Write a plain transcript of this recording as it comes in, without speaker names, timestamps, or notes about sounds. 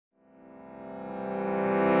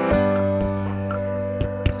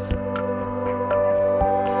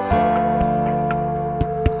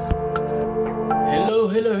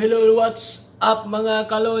Up mga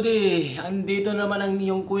kalodi, andito naman ang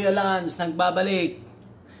inyong Kuya Lance, nagbabalik.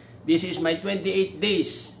 This is my 28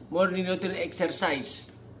 days morning routine exercise.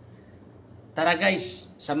 Tara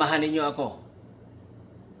guys, samahan ninyo ako.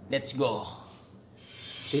 Let's go.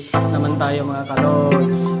 Sit up naman tayo mga kalodi.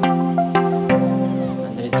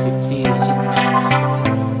 150 na sit up.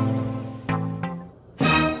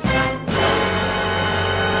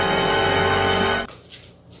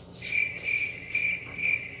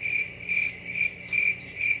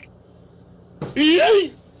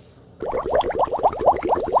 Yay!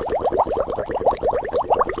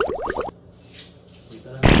 Dito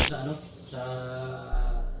lang sa ano?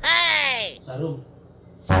 Sa room.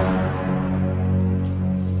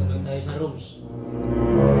 Dito lang tayo sa rooms.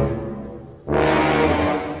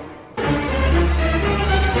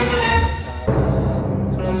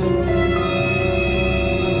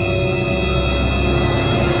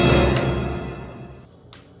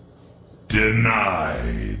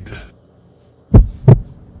 Denied.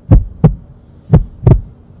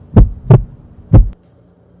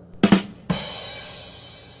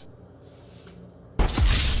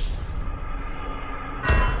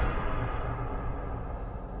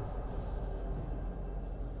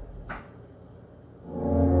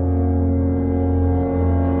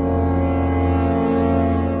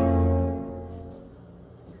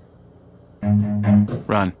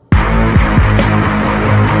 Run.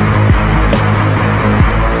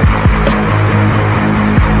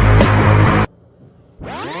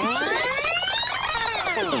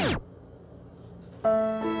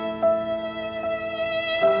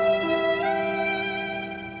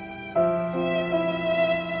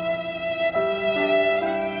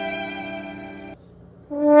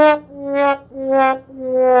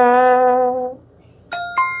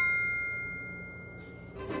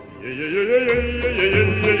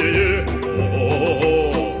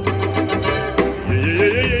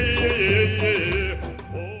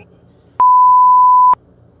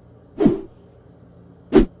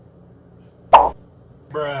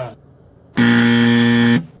 Bruh.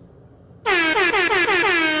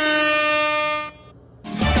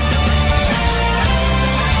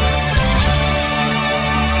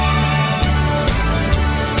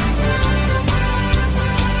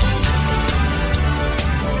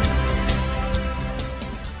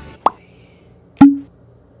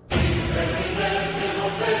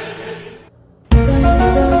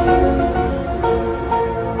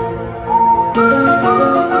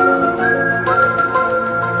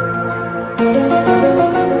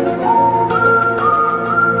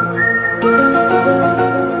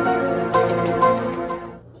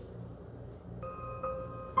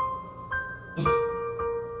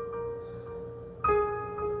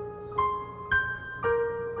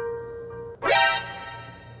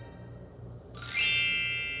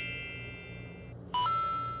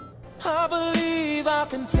 I believe I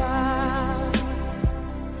can fly.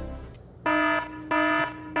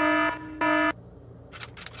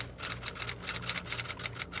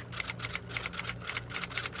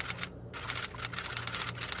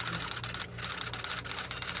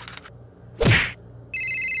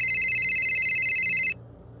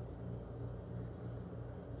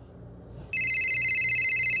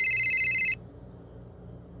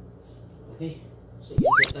 Okay, sige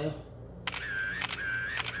tayo.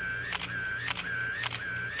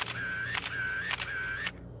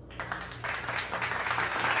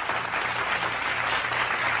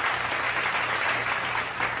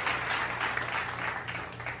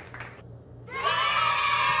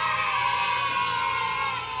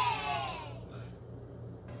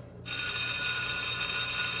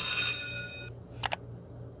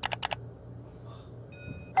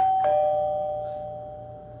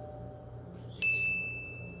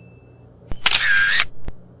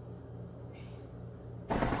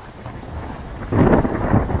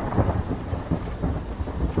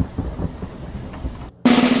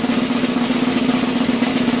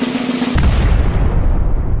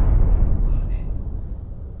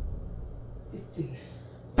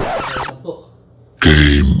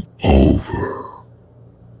 Game over.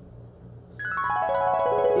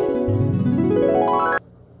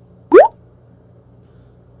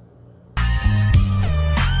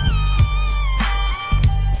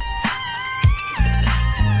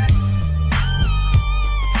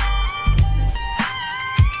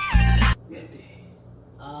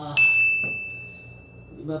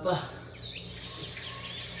 Iba pa.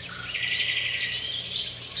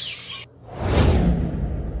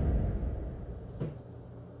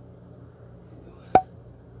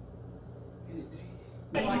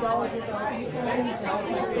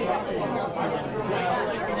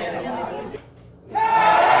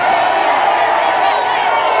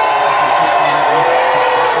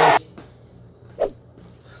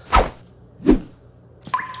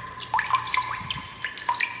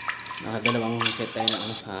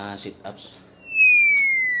 sit-ups.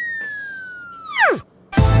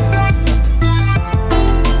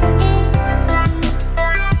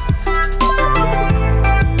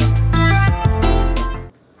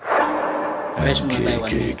 Rest muna tayo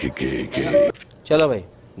 1 minute. चलो भाई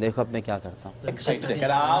देखो अब मैं क्या करता हूँ.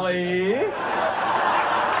 करा भाई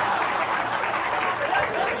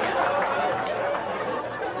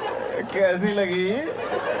कैसी लगी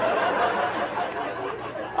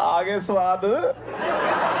आगे स्वाद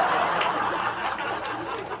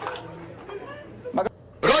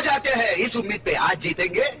रोज आते हैं इस उम्मीद पे आज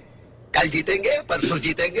जीतेंगे कल जीतेंगे परसों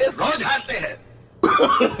जीतेंगे रोज हारते हैं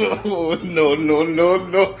no no no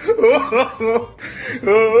no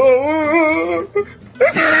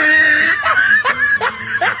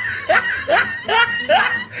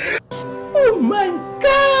Oh my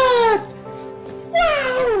God!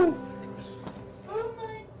 Wow!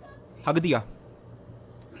 हग दिया.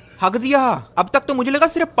 हग दिया. अब तक तो मुझे लगा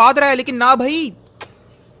सिर्फ पाद रहा है, लेकिन ना भाई,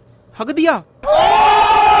 हग दिया.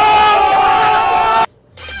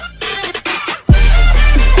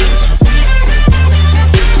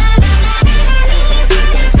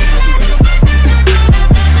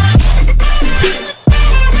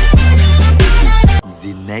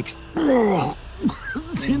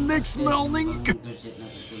 The next morning.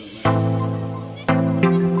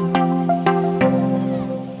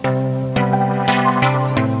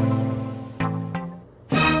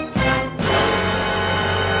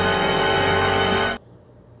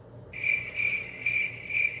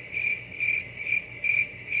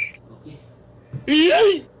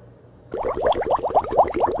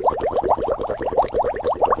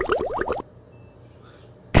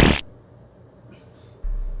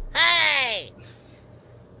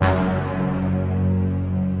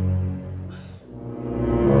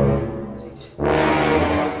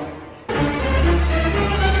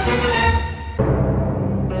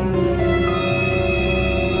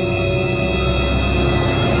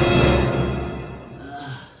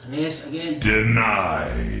 Rest again.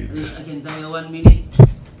 Denied. Rest again tayo 1 minute.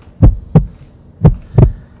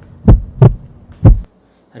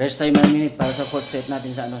 Rest tayo 1 minute para sa fourth set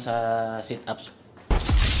natin sa sa sit-ups.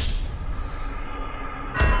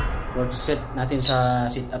 Fourth set natin sa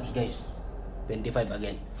sit-ups, guys. 25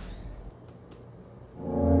 again.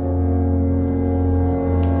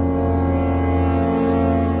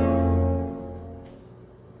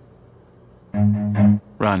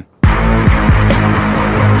 Run.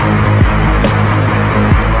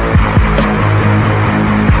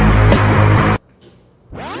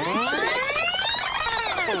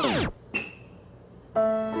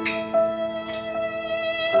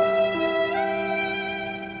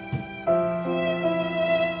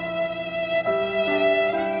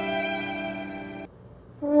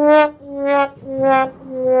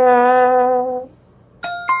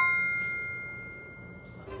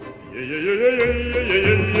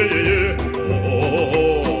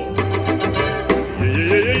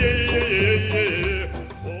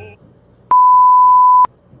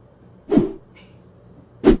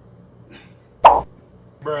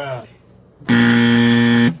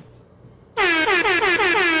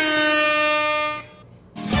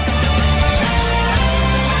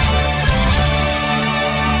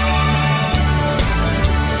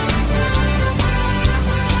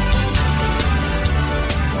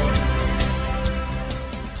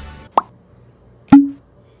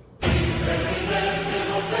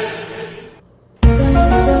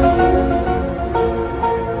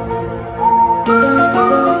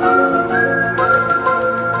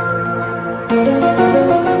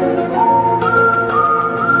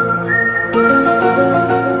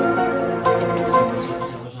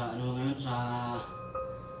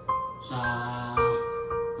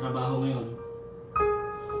 Trabaho ngayon.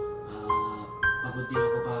 Pagod din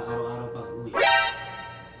ako pa araw-araw pag uwi.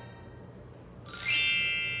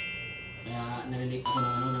 Kaya nalilate ako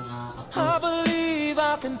ng ng I upload. believe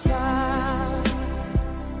I can fly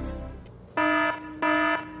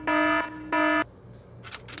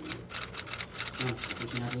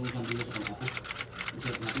Tapusin natin yung isang video sa pagkatapos.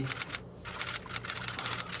 Reset natin.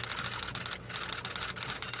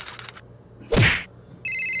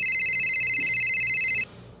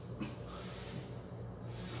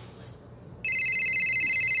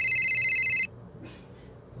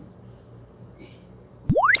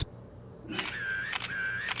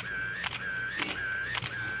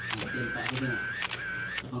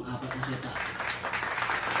 Pang-apat na seta.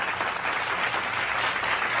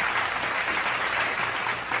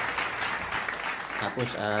 Tapos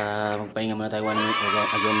magpahinga muna tayo 1 minute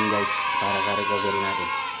again guys para sa recovery natin.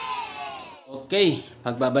 Okay,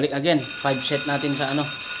 pagbabalik again 5 set natin sa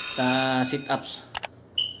sa sit-ups.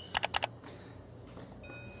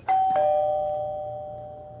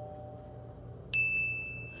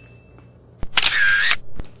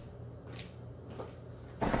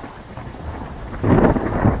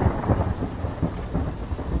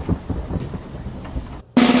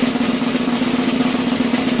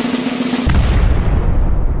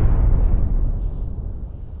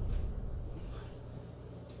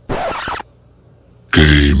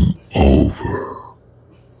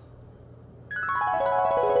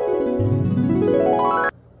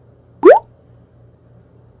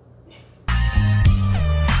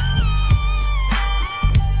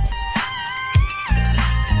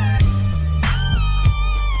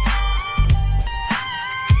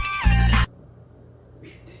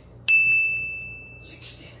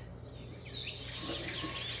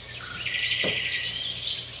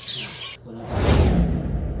 Kulang ka.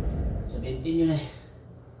 17 yun eh.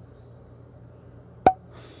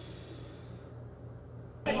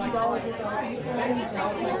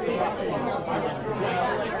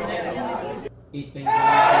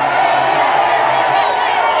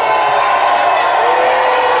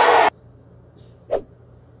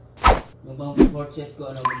 Yung pang fourth set ko,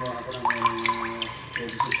 gumawa ako ng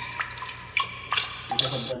 26. Ito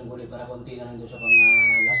sobrang guli para konti na lang doon sa pang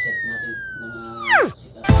last set natin ng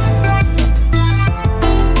sit-up.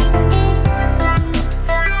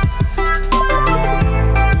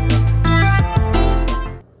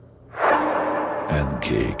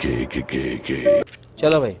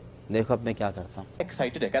 चलो भाई देखो अब मैं क्या करता हूँ।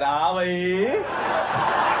 एक्साइटेड है कर हाँ भाई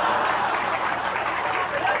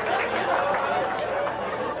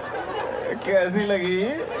कैसी लगी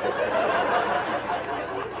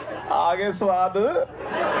आगे स्वाद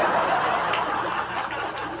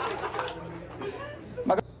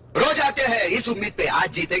रोज आते हैं इस उम्मीद पे आज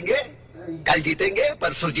जीतेंगे कल जीतेंगे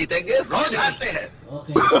परसों जीतेंगे रोज हारते हैं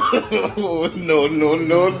Okay. No no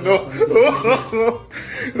no no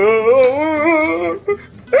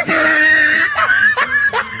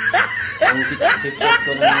Yung fifth set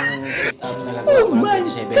ko ng sit-up nagagawa ko ng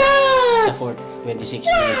 27. Sa 4th, 26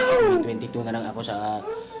 minutes. 22 na lang ako sa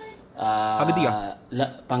हक दिया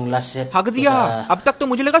pang last set. हक दिया अब तक तो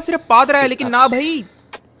मुझे लगा सिर्फ पाद रहा है लेकिन ना भाई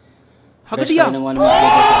हक दिया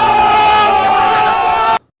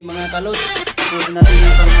Mga kalot, pwede natin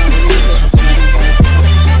yung pang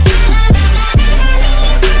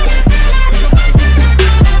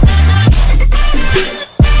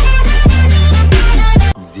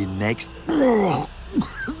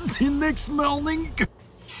The next morning.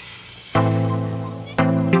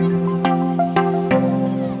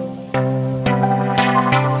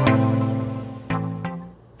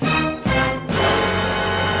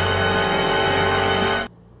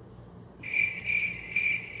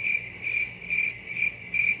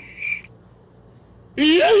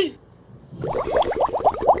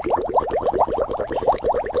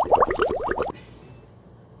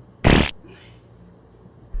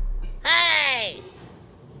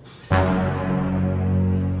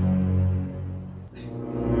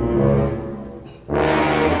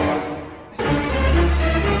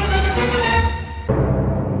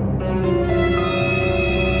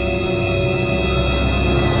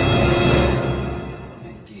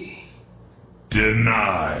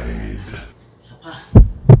 Denied. Sapa.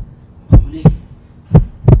 Mahuli.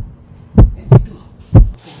 Ito.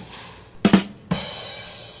 Okay.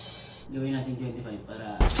 Gawin natin 25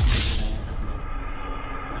 para hindi tayo tatlo.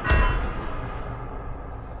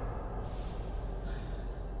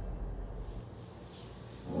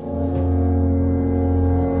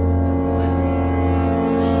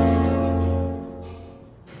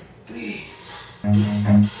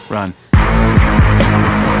 Run.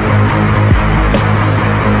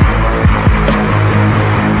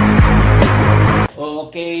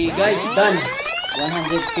 Okay guys, done.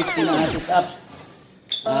 150 na sit-ups.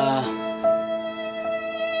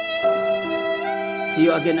 See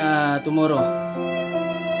you again tomorrow.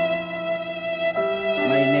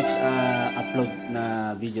 My next upload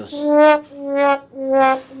na videos. Kung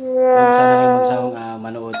sana kayo magsawang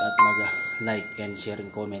manood at mag-like and share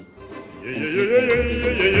and comment. And click the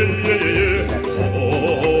notification.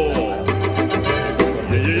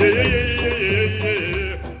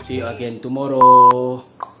 See you again tomorrow.